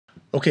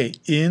Okay,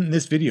 in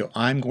this video,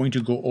 I'm going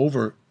to go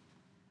over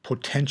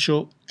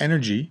potential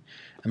energy.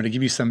 I'm going to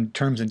give you some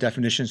terms and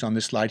definitions on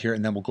this slide here,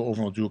 and then we'll go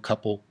over and we'll do a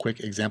couple quick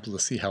examples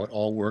to see how it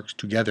all works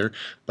together.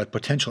 But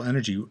potential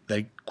energy,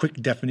 the quick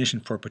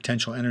definition for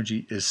potential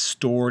energy is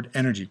stored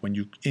energy. When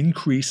you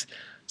increase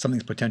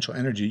something's potential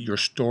energy, you're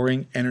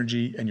storing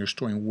energy and you're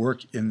storing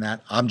work in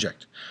that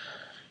object.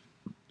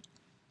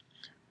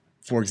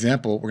 For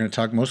example, we're going to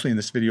talk mostly in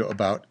this video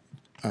about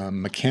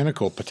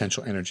mechanical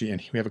potential energy,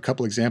 and we have a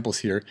couple examples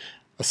here.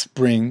 A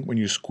spring, when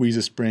you squeeze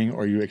a spring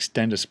or you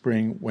extend a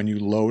spring, when you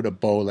load a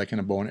bow, like in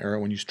a bow and arrow,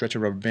 when you stretch a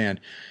rubber band,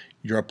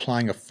 you're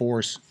applying a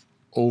force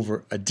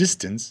over a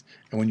distance,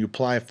 and when you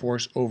apply a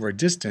force over a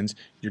distance,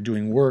 you're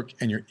doing work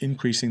and you're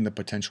increasing the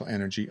potential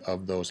energy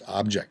of those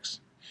objects.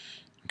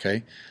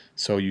 Okay,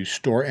 so you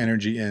store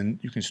energy in,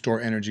 you can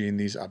store energy in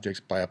these objects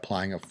by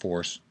applying a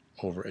force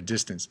over a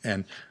distance.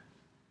 And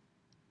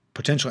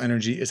potential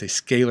energy is a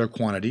scalar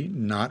quantity,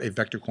 not a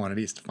vector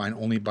quantity. It's defined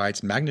only by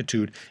its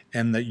magnitude,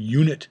 and the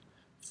unit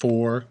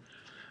for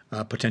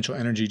potential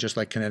energy, just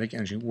like kinetic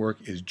energy work,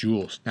 is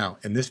joules. Now,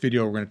 in this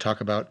video, we're going to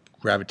talk about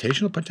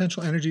gravitational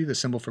potential energy. The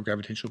symbol for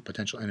gravitational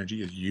potential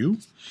energy is U.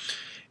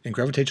 And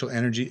gravitational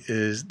energy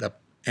is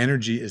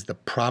the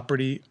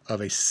property of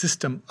a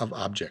system of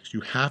objects.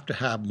 You have to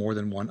have more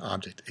than one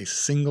object. A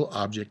single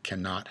object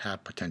cannot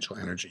have potential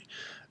energy.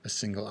 A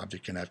single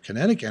object can have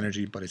kinetic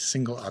energy, but a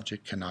single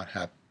object cannot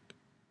have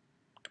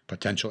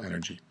potential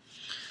energy.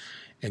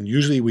 And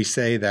usually we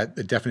say that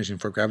the definition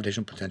for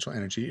gravitational potential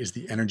energy is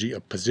the energy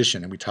of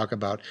position. And we talk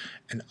about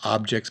an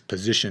object's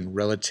position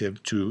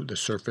relative to the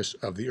surface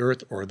of the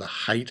Earth, or the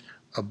height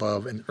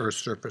above an Earth's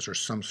surface or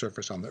some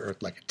surface on the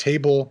Earth, like a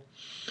table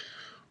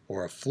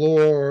or a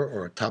floor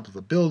or a top of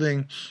a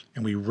building.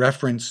 And we have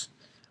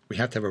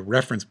to have a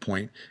reference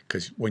point,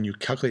 because when you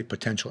calculate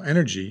potential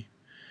energy,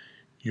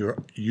 you're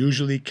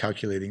usually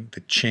calculating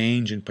the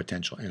change in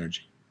potential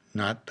energy.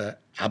 Not the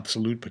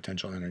absolute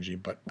potential energy,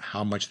 but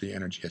how much the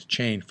energy has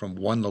changed from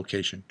one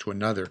location to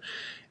another.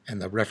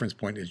 And the reference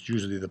point is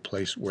usually the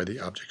place where the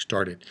object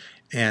started.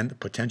 And the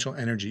potential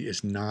energy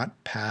is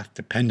not path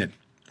dependent,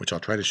 which I'll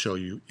try to show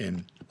you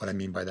in what I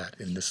mean by that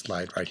in this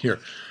slide right here.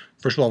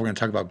 First of all, we're going to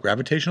talk about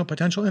gravitational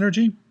potential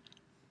energy.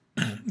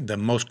 The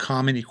most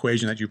common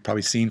equation that you've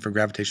probably seen for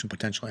gravitational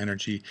potential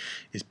energy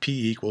is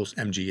P equals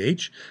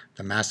mgh,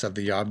 the mass of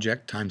the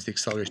object times the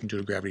acceleration due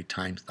to gravity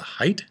times the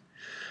height.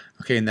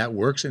 Okay, and that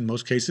works in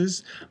most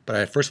cases,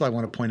 but first of all, I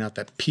want to point out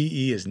that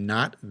PE is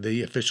not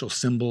the official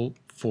symbol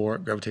for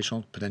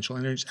gravitational potential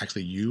energy. It's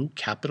actually U,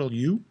 capital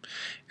U.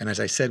 And as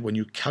I said, when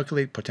you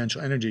calculate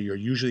potential energy, you're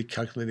usually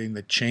calculating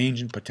the change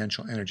in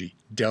potential energy,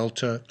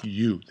 delta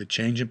U. The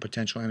change in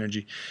potential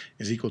energy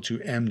is equal to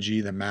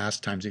mg, the mass,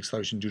 times the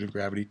acceleration due to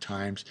gravity,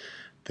 times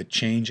the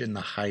change in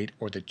the height,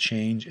 or the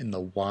change in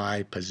the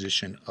y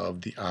position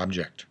of the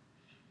object.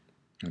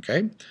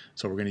 Okay,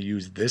 so we're going to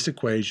use this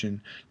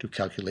equation to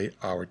calculate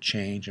our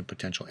change in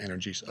potential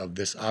energies of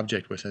this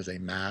object, which has a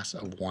mass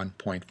of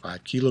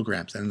 1.5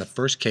 kilograms. And in the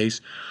first case,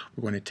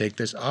 we're going to take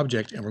this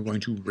object and we're going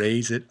to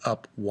raise it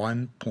up we're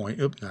going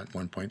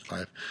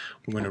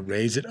to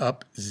raise it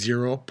up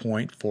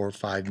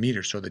 0.45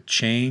 meters. So the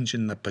change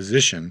in the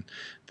position,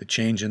 the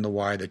change in the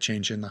y, the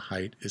change in the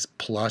height is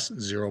plus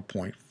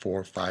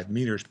 0.45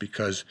 meters,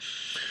 because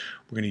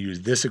we're going to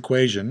use this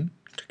equation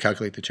to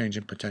calculate the change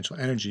in potential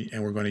energy,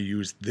 and we're going to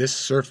use this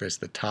surface,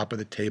 the top of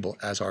the table,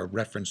 as our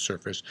reference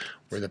surface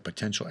where the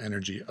potential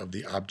energy of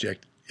the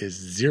object is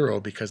 0,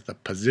 because the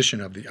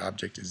position of the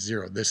object is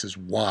 0. This is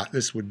y.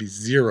 This would be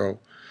 0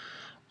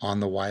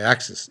 on the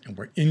y-axis, and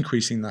we're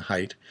increasing the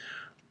height.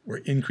 We're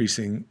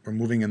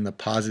moving in the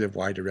positive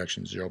y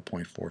direction,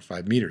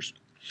 0.45 meters.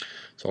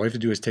 So all we have to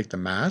do is take the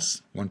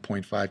mass,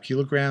 1.5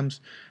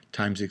 kilograms,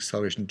 times the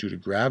acceleration due to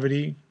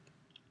gravity,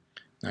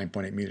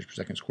 9.8 meters per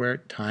second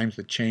squared, times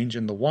the change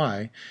in the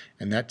y,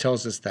 and that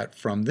tells us that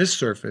from this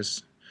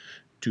surface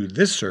to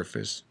this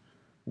surface,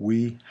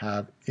 we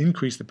have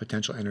increased the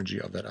potential energy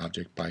of that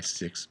object by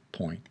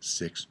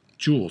 6.6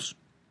 joules.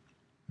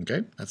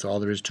 Okay, that's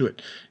all there is to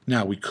it.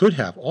 Now, we could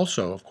have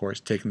also, of course,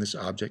 taken this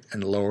object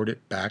and lowered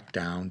it back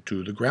down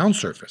to the ground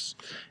surface.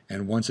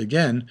 And once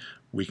again,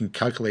 we can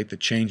calculate the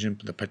change in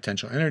the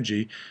potential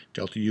energy,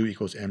 delta U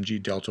equals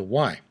mg delta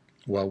y.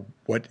 Well,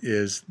 what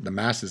is the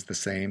mass is the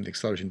same, the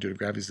acceleration due to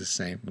gravity is the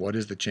same. What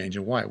is the change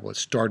in y? Well, it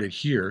started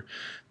here.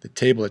 The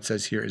table it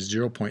says here is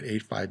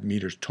 0.85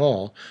 meters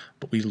tall,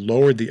 but we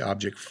lowered the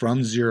object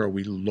from 0.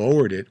 We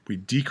lowered it. We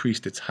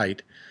decreased its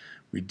height.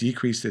 We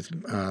decreased its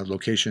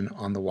location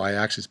on the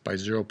y-axis by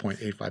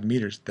 0.85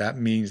 meters. That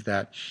means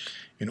that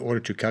in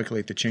order to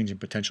calculate the change in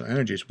potential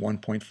energy, it's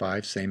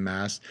 1.5, same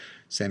mass,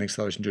 same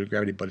acceleration due to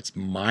gravity, but it's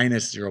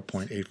minus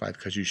 0.85,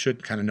 because you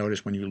should kind of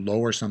notice when you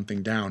lower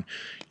something down,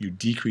 you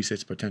decrease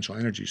its potential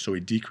energy. So we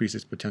decreased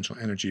its potential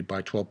energy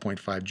by 12.5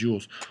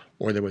 joules,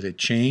 or there was a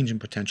change in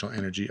potential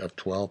energy of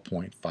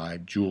 12.5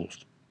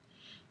 joules.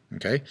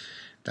 Okay,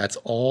 that's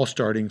all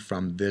starting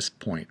from this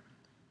point.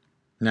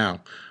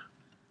 Now,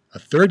 a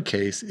third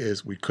case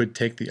is we could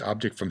take the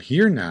object from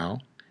here now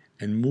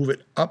and move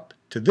it up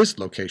to this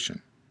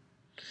location.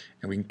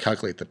 and we can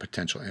calculate the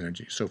potential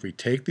energy. So if we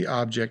take the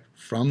object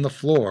from the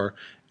floor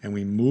and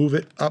we move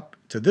it up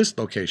to this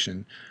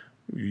location,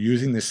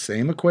 using this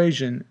same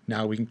equation,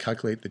 now we can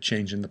calculate the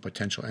change in the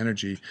potential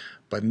energy.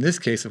 But in this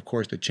case, of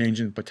course, the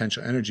change in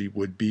potential energy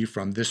would be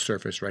from this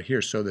surface right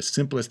here. So the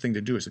simplest thing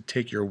to do is to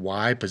take your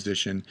y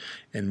position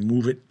and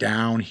move it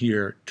down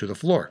here to the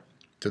floor,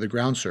 to the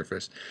ground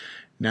surface.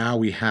 Now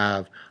we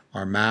have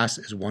our mass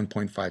is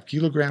 1.5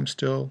 kilograms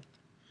still.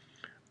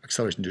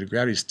 Acceleration due to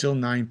gravity is still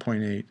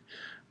 9.8.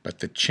 But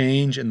the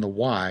change in the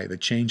y, the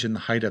change in the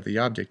height of the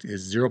object,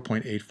 is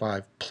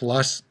 0.85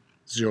 plus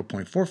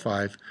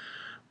 0.45,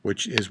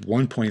 which is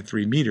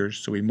 1.3 meters.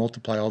 So we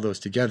multiply all those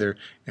together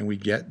and we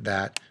get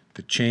that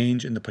the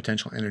change in the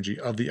potential energy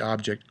of the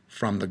object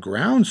from the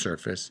ground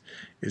surface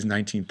is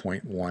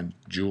 19.1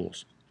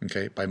 joules,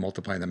 okay, by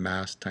multiplying the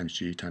mass times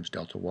g times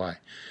delta y.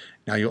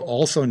 Now you'll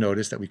also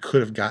notice that we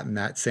could have gotten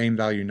that same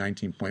value,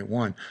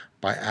 19.1,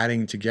 by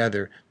adding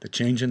together the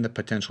change in the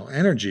potential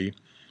energy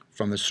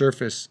from the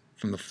surface,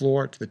 from the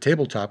floor to the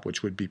tabletop,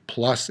 which would be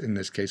plus in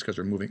this case because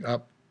we're moving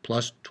up,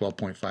 plus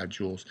 12.5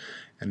 joules,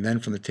 and then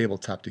from the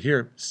tabletop to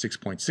here,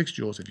 6.6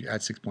 joules. If you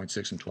add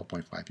 6.6 and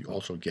 12.5, you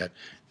also get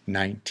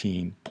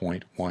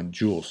 19.1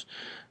 joules.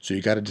 So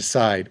you got to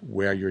decide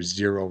where your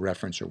zero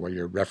reference or where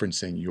you're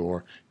referencing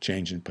your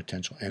change in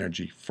potential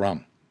energy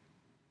from.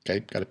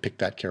 Okay, got to pick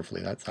that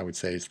carefully. That's, I would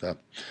say, is the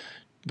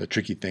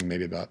tricky thing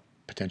maybe about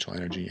potential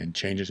energy and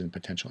changes in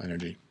potential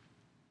energy.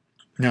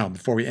 Now,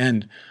 before we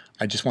end,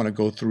 I just want to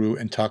go through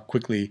and talk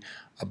quickly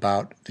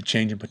about the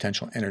change in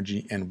potential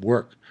energy and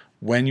work.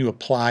 When you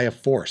apply a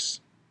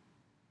force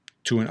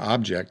to an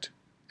object,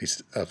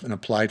 an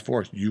applied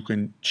force, you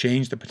can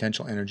change the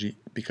potential energy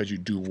because you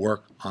do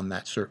work on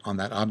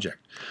that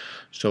object.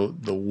 So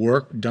the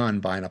work done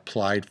by an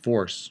applied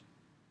force,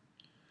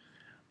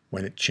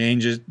 when it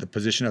changes the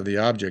position of the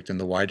object in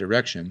the y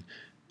direction,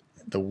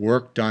 the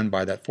work done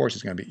by that force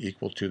is going to be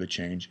equal to the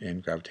change in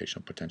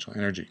gravitational potential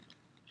energy.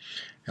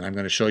 And I'm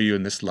going to show you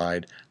in this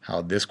slide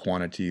how this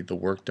quantity, the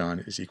work done,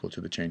 is equal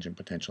to the change in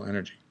potential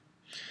energy.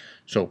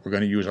 So we're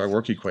going to use our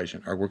work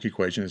equation. Our work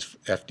equation is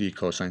FD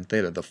cosine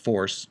theta, the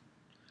force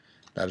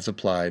that is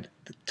applied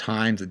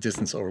times the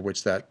distance over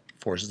which that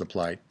force is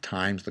applied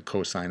times the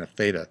cosine of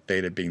theta,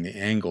 theta being the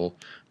angle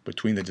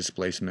between the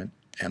displacement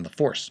and the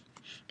force.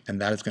 And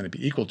that is going to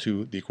be equal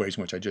to the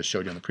equation which I just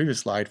showed you on the previous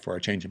slide for our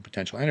change in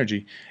potential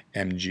energy,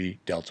 mg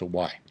delta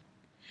y.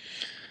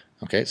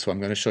 Okay, so I'm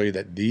going to show you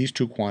that these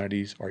two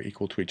quantities are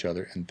equal to each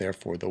other, and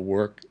therefore the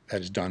work that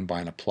is done by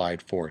an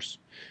applied force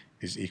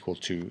is equal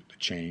to the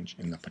change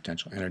in the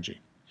potential energy.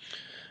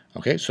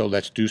 Okay, so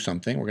let's do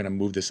something. We're going to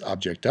move this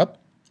object up.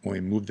 When we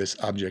move this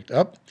object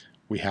up,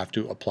 we have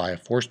to apply a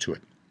force to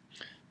it.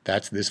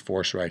 That's this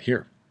force right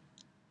here.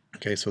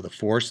 Okay, so the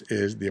force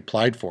is the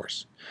applied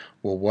force.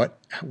 Well,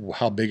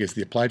 how big is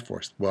the applied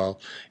force? Well,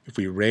 if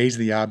we raise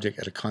the object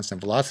at a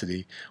constant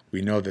velocity,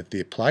 we know that the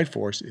applied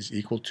force is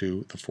equal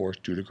to the force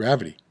due to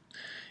gravity.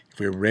 If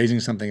we're raising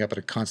something up at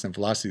a constant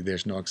velocity,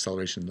 there's no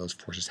acceleration. Those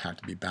forces have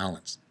to be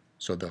balanced.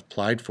 So the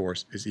applied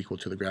force is equal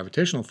to the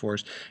gravitational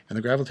force, and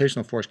the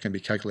gravitational force can be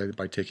calculated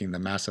by taking the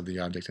mass of the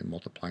object and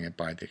multiplying it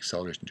by the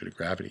acceleration due to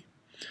gravity.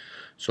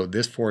 So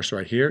this force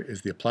right here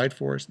is the applied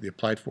force. The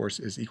applied force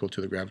is equal to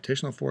the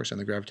gravitational force, and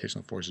the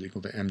gravitational force is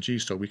equal to mg.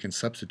 So we can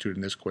substitute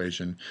in this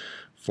equation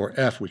for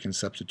F, we can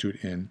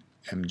substitute in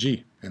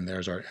mg, and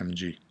there's our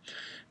mg.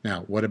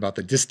 Now, what about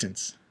the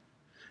distance?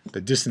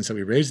 The distance that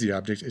we raise the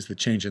object is the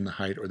change in the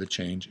height or the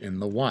change in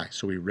the y.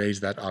 So we raise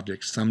that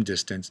object some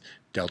distance,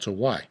 delta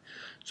y.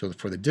 So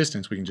for the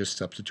distance, we can just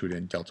substitute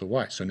in delta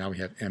y. So now we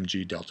have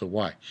mg delta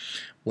y.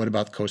 What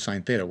about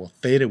cosine theta? Well,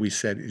 theta, we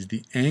said, is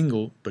the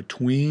angle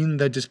between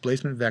the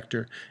displacement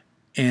vector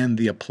and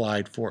the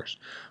applied force.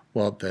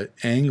 Well, the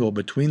angle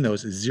between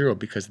those is 0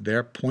 because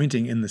they're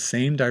pointing in the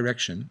same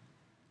direction,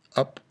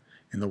 up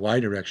in the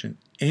y direction,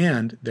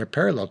 and they're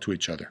parallel to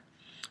each other.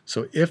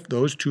 So if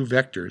those two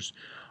vectors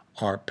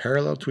are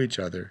parallel to each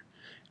other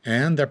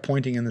and they're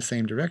pointing in the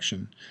same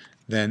direction,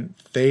 then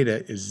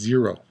theta is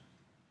 0.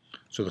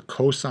 So the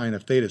cosine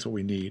of theta is what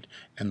we need,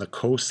 and the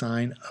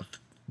cosine of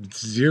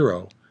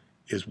 0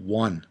 is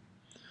 1.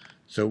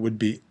 So it would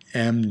be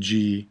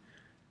mg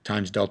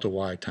times delta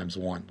y times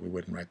 1. We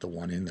wouldn't write the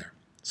 1 in there.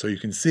 So you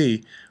can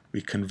see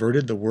we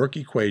converted the work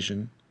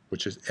equation,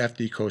 which is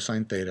FD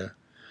cosine theta.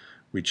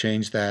 We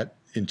changed that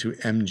into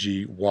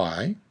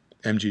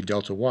mg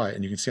delta y,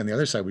 and you can see on the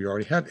other side we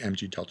already have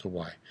mg delta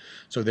y.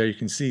 So there you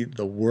can see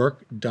the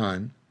work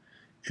done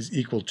is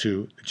equal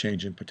to the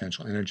change in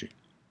potential energy.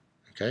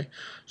 Okay,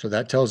 so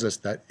that tells us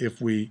that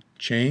if we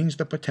change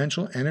the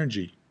potential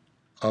energy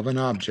of an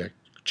object,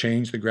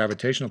 change the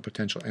gravitational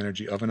potential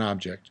energy of an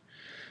object,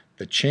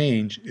 the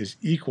change is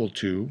equal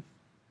to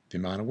the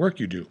amount of work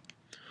you do.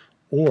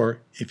 Or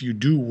if you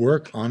do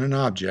work on an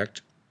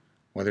object,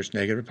 whether it's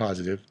negative or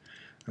positive,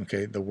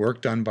 okay, the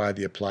work done by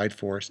the applied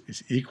force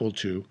is equal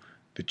to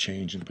the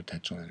change in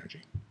potential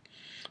energy.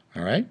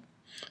 All right,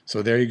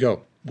 so there you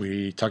go.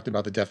 We talked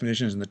about the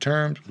definitions and the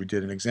terms. We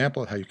did an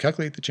example of how you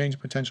calculate the change in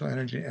potential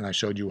energy, and I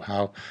showed you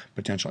how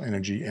potential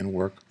energy and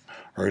work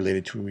are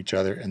related to each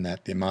other and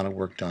that the amount of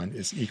work done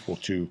is equal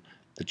to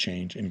the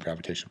change in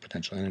gravitational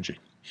potential energy.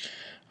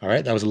 All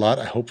right, that was a lot.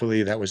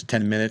 Hopefully that was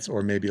 10 minutes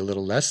or maybe a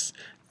little less.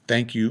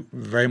 Thank you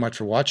very much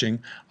for watching.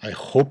 I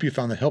hope you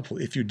found that helpful.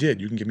 If you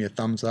did, you can give me a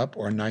thumbs up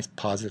or a nice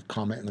positive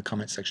comment in the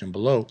comment section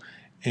below,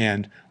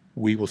 and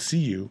we will see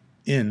you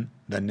in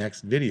the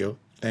next video.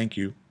 Thank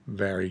you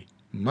very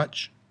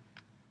much.